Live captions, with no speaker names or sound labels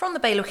From the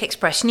Bailiwick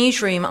Express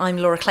newsroom, I'm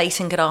Laura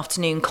Clayton. Good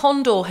afternoon.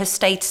 Condor has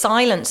stayed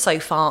silent so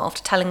far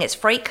after telling its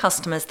freight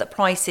customers that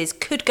prices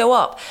could go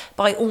up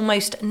by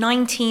almost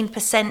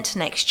 19%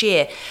 next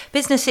year.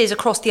 Businesses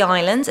across the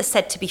islands are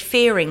said to be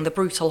fearing the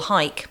brutal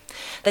hike.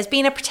 There's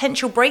been a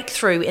potential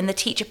breakthrough in the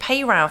teacher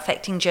pay row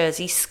affecting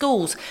Jersey's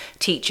schools.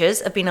 Teachers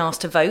have been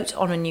asked to vote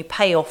on a new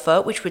pay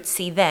offer which would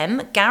see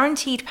them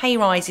guaranteed pay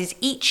rises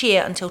each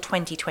year until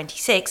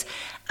 2026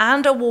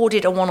 and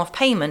awarded a one-off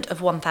payment of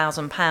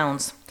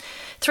 £1,000.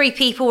 3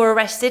 people were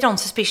arrested on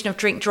suspicion of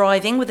drink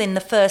driving within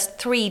the first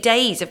 3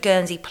 days of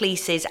Guernsey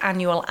Police's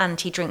annual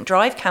anti-drink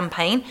drive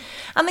campaign,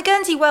 and the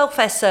Guernsey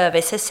Welfare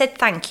Service has said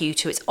thank you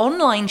to its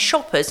online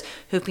shoppers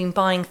who've been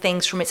buying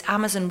things from its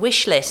Amazon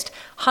wish list.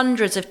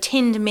 Hundreds of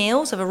tinned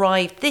meals have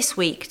arrived this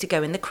week to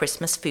go in the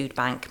Christmas food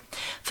bank.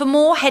 For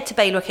more, head to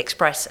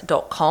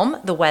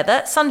bailiwickexpress.com. The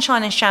weather: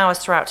 sunshine and showers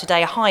throughout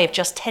today, a high of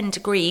just 10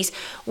 degrees.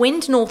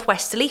 Wind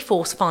northwesterly,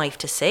 force 5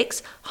 to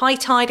 6. High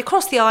tide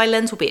across the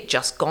islands will be at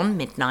just gone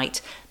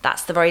midnight.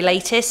 That's the very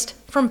latest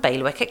from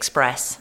Bailiwick Express.